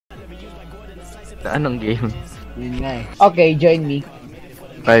Anong game? Yun nga eh. Okay, join me.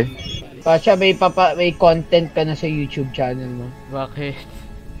 Okay. Siya may content ka na sa YouTube channel mo. Bakit?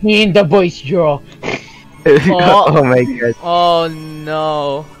 Me and the boys draw. Oh my god. Oh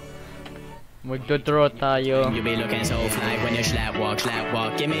no. Magdodraw tayo. You be looking so fly when you slap walk.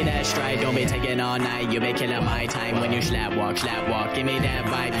 Give me that stride, don't be taking all night. You be killing my time when you slap walk. Give me that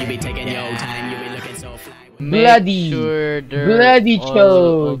vibe, you be taking your time. You be looking so fly. Bloody chode.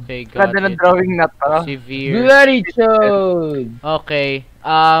 Okay, got Ganda ng it. drawing na to. Severe. Bloody chode. Okay.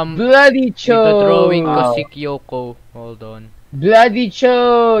 Bloody chode. Ito drawing ko si Kyoko. Hold on. Bloody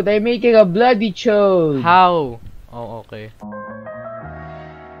chode. I'm making a bloody chode. How? Oh, okay.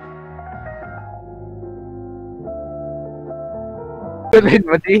 Kunin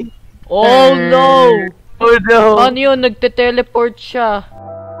mo di. Oh no! Oh no! Ano yun? Nagte-teleport siya.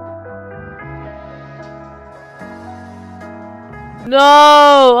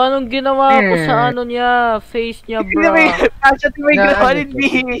 No! Anong ginawa ko sa ano niya? Face niya, bro. Pasha, may ginawa rin, B.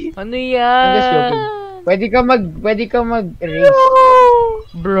 Ano yan? Pwede ka mag-erase. No!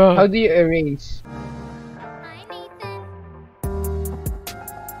 Bro. How do you erase?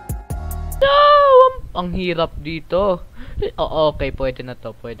 No! Ang hirap dito. Oh, okay, pwede na to.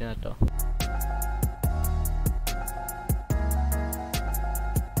 Here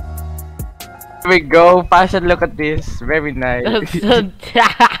we go. Pasha, look at this. Very nice.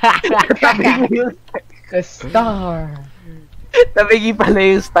 The star. Tabigi pala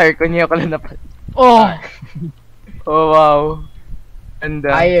yung star ko niya ko lang napan. Oh! Oh wow. And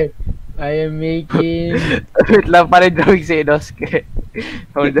I am making... wait lang, parang drawing si Inosuke.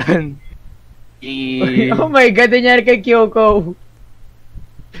 Hold on. Oh my god, nangyari kay Kyoko.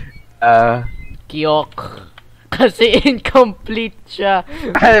 Kyok. Kasi incomplete siya.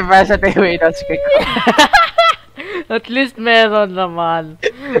 Pasha tayo Inosuke ko. At least meron naman.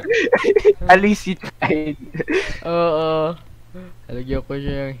 At least you tried. Oo. Alagyan ko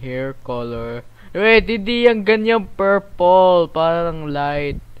siya yung hair color. Wait, hindi yung ganyang purple. Parang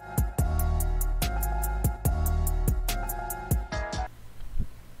light.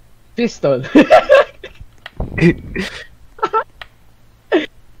 Pistol.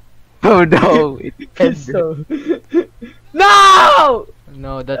 Oh no! Pistol. No!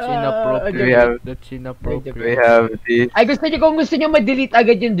 No, that's inappropriate. That's inappropriate. We have this. Ay, kung gusto nyo ma-delete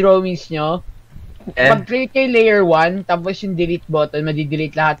agad yung drawings nyo, mag-click kayo layer 1, tapos yung delete button,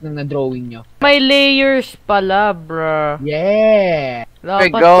 madi-delete lahat ng na-drawing nyo. May layers pala, bruh. Yeah!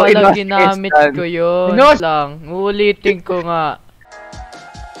 Dapat Go, pala ginamit ko yun. Lang, uulitin ko nga.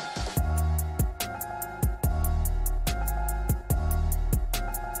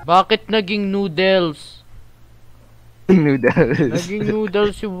 Bakit naging noodles? Noodles. Naging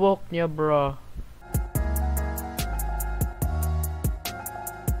noodles yung walk niya, bro.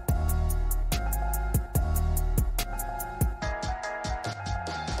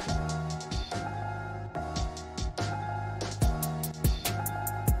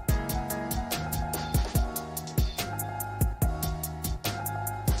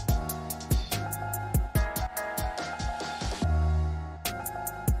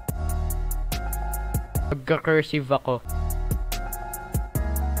 Magka-cursive ako.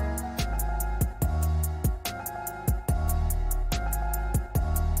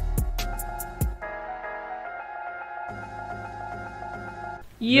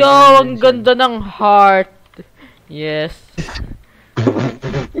 Yo, ang ganda ng heart. Yes.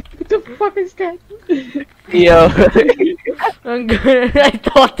 What the fuck is that? Yo. I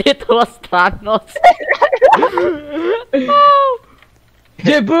thought it was Thanos. Oh.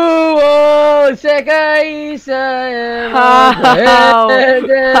 Jebuo! Sekai sa... How?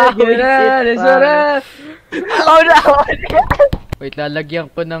 Oh no! Wait, lalagyan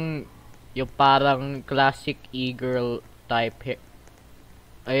ko ng yung parang classic e-girl type hair.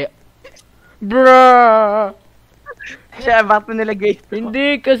 Ay... Bruh! Siya, bakit mo nilagay ito?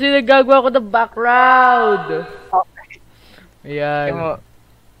 Hindi, kasi nagagawa ko ng background! Okay. Ayan.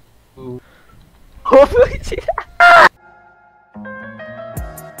 Oh, sila!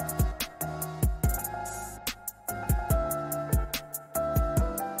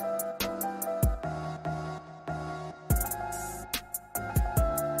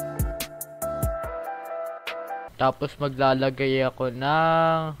 Tapos maglalagay ako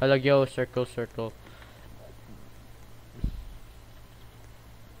ng... Lalagyan ko circle.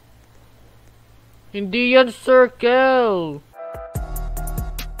 Hindi yan circle!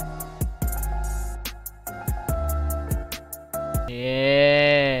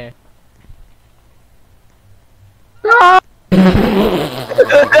 Yeah!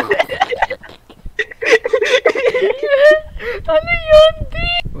 Ano yun, di?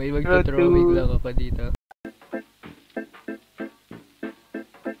 May magto-drawing lang ako dito.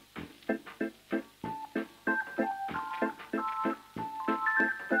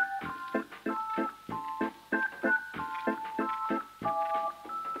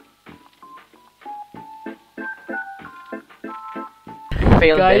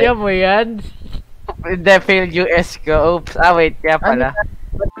 Failed Kaya mo yan? Hindi, failed US ko. Oops. Wait. Kaya pala.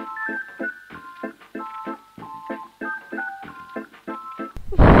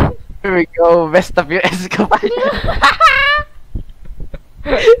 Here we go. Best of US ko pa.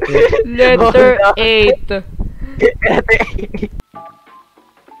 Letter 8.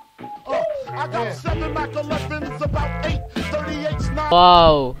 I got 7 Mac 11s, about 8, 38s, 9,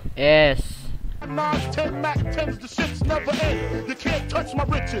 Wow. S. 10 Mac 10s, the shit's never end. You can't touch my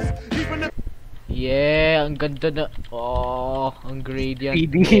riches, even if Yeah, ang ganda na. Oh, ang gradient.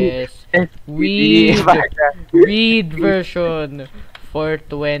 PD. Yes. Weed version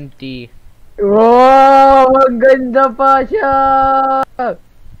 420. Wow! Ang ganda pa siya!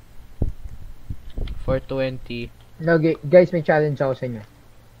 420. Okay, guys, may challenge ako sa inyo.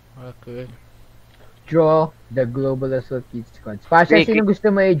 Okay. Draw the Global Assault Kids Squad. Pasha, Wait, sino gusto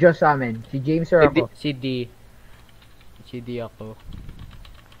mo i-draw sa amin? Si James or ako? Si D. Si D ako.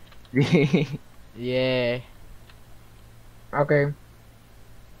 Yeah. Okay.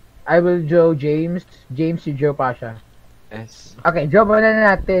 I will draw James. James, you draw Pasha. Yes. Okay, draw muna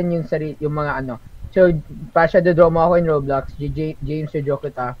na natin yung yung mga ano. So, Pasha, draw mo ako in Roblox. James, draw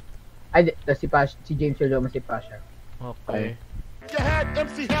kita. Ay, si James, draw mo si Pasha. Okay. you had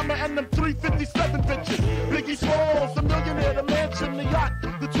MC Hammer and them 357 bitches. Biggie Smalls, the millionaire, the mansion, the yacht,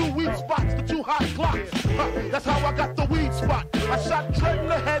 the 2 weed spots, the 2 hot clocks. That's how I got the weed spot. I shot Tread in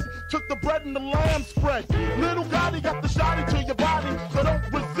the head, took the bread and the lamb spread. Little Gotti got the shotty to your body, so don't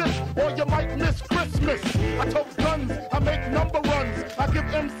resist or you might miss Christmas. I tote guns, I make number runs, I give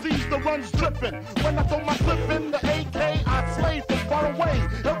MCs the runs dripping. When I throw my clip in the AK, I slay from far away.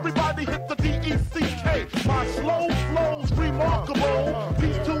 Everybody hit the D-E-C-K. My slow flow's remarkable.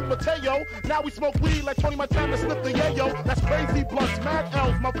 These two Mateo, now we smoke weed like Tony Montana sniff the yayo. That's crazy blunts, mad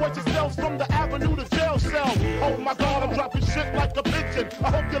elves. My voice extends from the avenue to jail cell. Oh my God, I'm dropping shit like a pigeon. I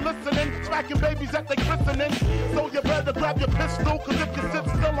hope you're listening, smacking babies at their christening. So you better grab your pistol, cause if you sit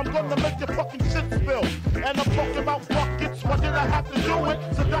still, I'm gonna make your fucking shit spill. And I'm talking about buckets, why did I have to do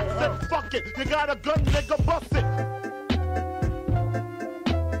it? So Doc said, fuck it, you got a gun, nigga, bust it.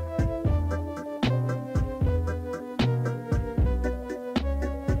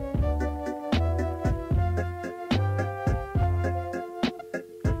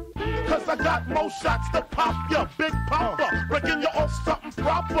 Cause I got more shots to pop ya, Big Papa, breaking you off something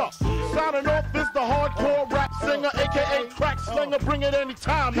proper. Signing off is the hardcore rap singer, aka crack slinger, bring it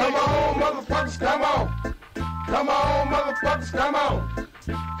anytime. Come on, motherfuckers, come on. Come on, motherfuckers, come on.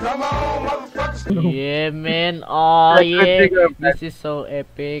 Come on, motherfuckers. Yeah, man. Oh, yeah. This is so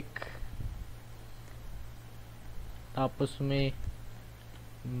epic. Tapos may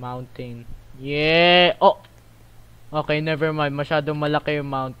mountain. Yeah. Oh. Okay, never mind. Masyadong malaki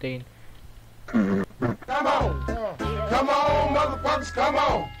yung mountain. Come on. Come on, motherfuckers, come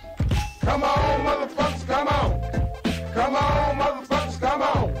on. Come on, motherfuckers, come on. Come on, motherfuckers, come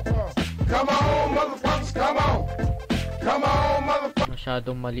on. Come on, motherfuckers, come on. Come on, motherfuckers,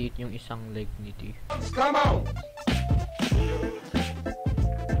 Masyadong maliit yung isang leg ni T. come on.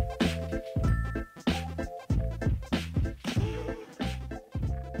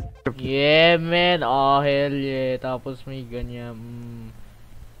 Yeah, man. Oh, hell yeah. Tapos may ganyan.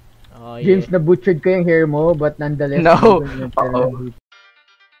 Oh, yeah. James, na-butchered ko yung hair mo, but nonetheless... No. Oo.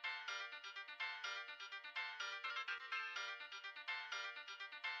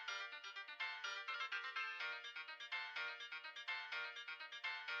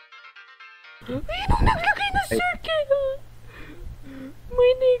 Naglagay na circle.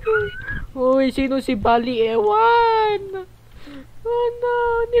 May nigo. Uy, sino si Bali Ewan? Oh no,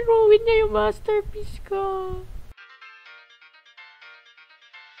 niruwin niya yung masterpiece ko.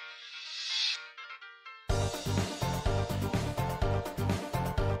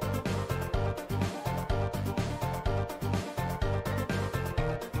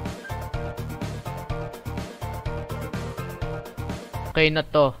 Okay na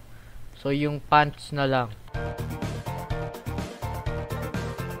to. So yung pants na lang.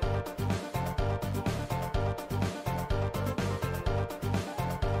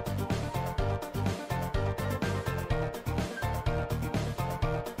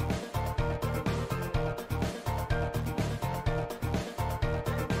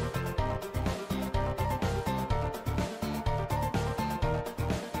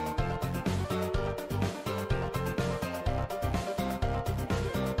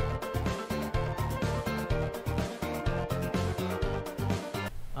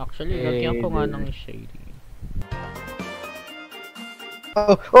 Actually, lagyan ko nga ng shading.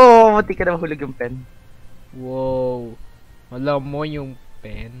 Mati ka na mahulog yung pen. Wow. Alam mo yung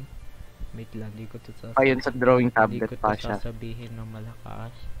pen? Wait lang, di ko to sasabihin. Ayun sa drawing Hindi tablet ko to pa siya. sasabihin ng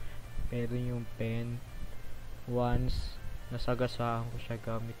malakas. Pero yung pen, once nasagasaan ko siya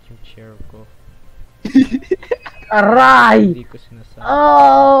gamit yung chair ko. Aray! Hindi ko sinasabi.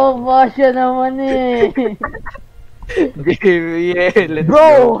 Oh, Basha naman eh. Yeah, let's go.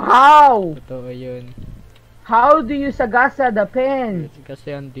 Bro, how? Totoo yun. How do you sagasa the pen?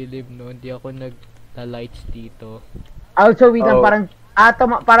 Kasi ang dilim no, hindi ako nagta-lights dito. Also, wait lang, Oh.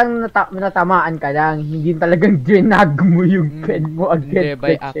 parang natamaan ka lang. Hindi talagang drinag mo yung pen mo Hindi, against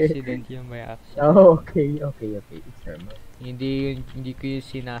by the chair. accident yun, by accident. Oh, okay. It's normal. Hindi ko yung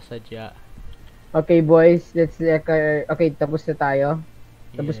sinasadya. Okay, boys, let's okay, tapos na tayo.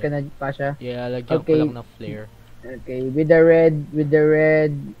 Tapos Yeah. ka na, Pasha. Yeah, lagyan Okay. ko lang ng flare. Okay, with the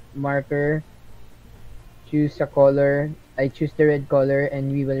red marker, choose a color. I choose the red color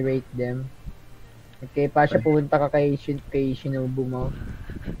and we will rate them. Okay, Pasha, pumunta ka kay Shinobu mo.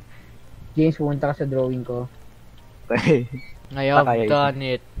 James, pumunta ka sa drawing ko. Okay. I have Kaya ito. done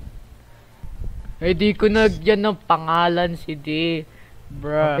it. Ay, di ko nagyan ng pangalan si D.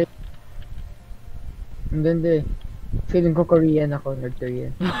 Bruh. Okay. Ang ganda eh. Feeling ko Korean ako, North Korean.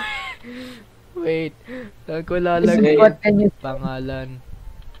 Wait. Saan ko This lalagay is what can you... pangalan?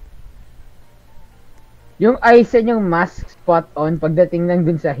 Yung eyes and yung mask spot on, pagdating lang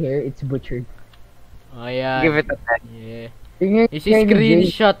dun sa hair, it's butchered. Ayan. Give it a 10. Yeah. Tingnan niyo ni James.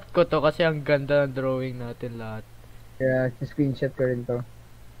 Isi-screenshot ko to kasi ang ganda ng drawing natin lahat. Yeah, screenshot ko rin to.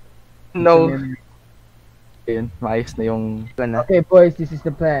 No. Ayun, maayos na yung plan na. Okay, boys, this is the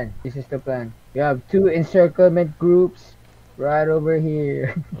plan. We have 2 encirclement groups right over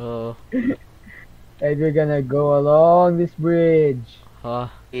here. Oh. And we're gonna go along this bridge. Ha.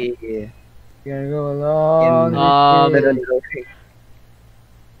 Yeah. We're gonna go along this bridge.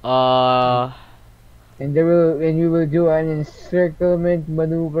 And we will do an encirclement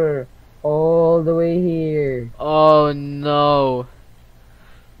maneuver all the way here. Oh no.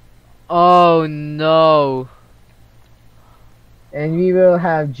 Oh no. And we will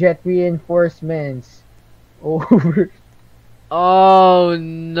have jet reinforcements over. Oh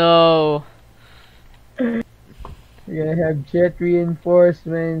no. We're gonna have jet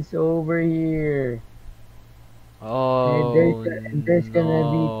reinforcements over here. Oh And there's gonna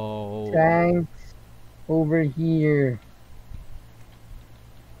be no. tanks over here.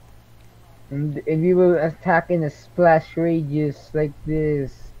 And we will attack in a splash radius like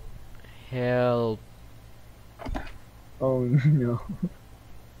this. Help. Oh no.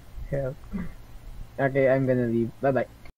 Help. Okay, I'm gonna leave. Bye bye.